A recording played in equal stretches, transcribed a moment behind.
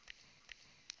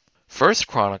First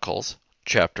Chronicles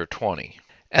Chapter 20.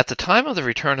 At the time of the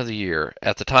return of the year,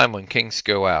 at the time when kings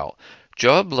go out,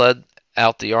 Joab led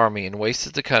out the army and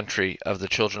wasted the country of the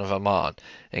children of Ammon,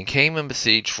 and came and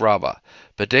besieged Rabbah.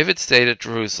 But David stayed at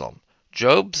Jerusalem.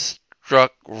 Joab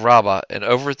struck Rabbah and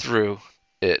overthrew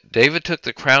it. David took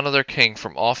the crown of their king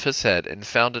from off his head, and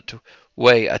found it to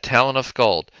weigh a talent of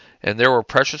gold, and there were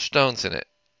precious stones in it.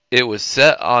 It was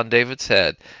set on David's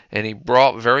head, and he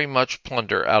brought very much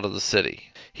plunder out of the city.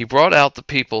 He brought out the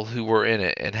people who were in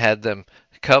it, and had them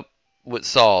cut with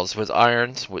saws, with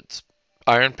irons, with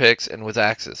iron picks, and with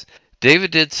axes.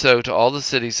 David did so to all the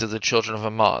cities of the children of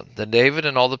Ammon. Then David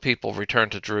and all the people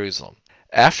returned to Jerusalem.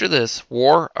 After this,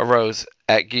 war arose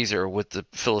at Gezer with the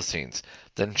Philistines.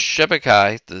 Then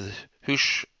Shebeki the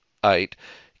Hushite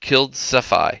killed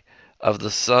Sephi of the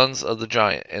sons of the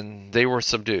giant, and they were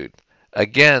subdued.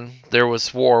 Again there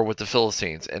was war with the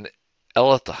Philistines, and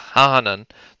Elhanan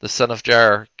the son of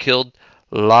Jair killed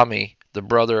Lami the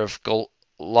brother of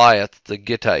Goliath the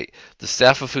Gittite, the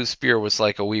staff of whose spear was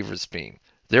like a weaver's beam.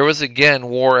 There was again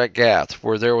war at Gath,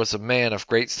 where there was a man of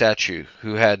great stature,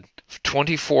 who had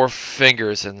 24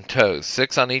 fingers and toes,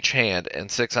 6 on each hand,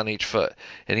 and 6 on each foot.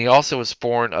 And he also was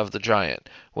born of the giant.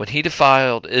 When he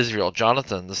defiled Israel,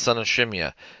 Jonathan, the son of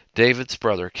Shimeah, David's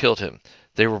brother, killed him.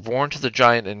 They were born to the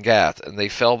giant in Gath, and they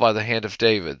fell by the hand of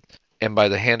David, and by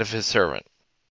the hand of his servant.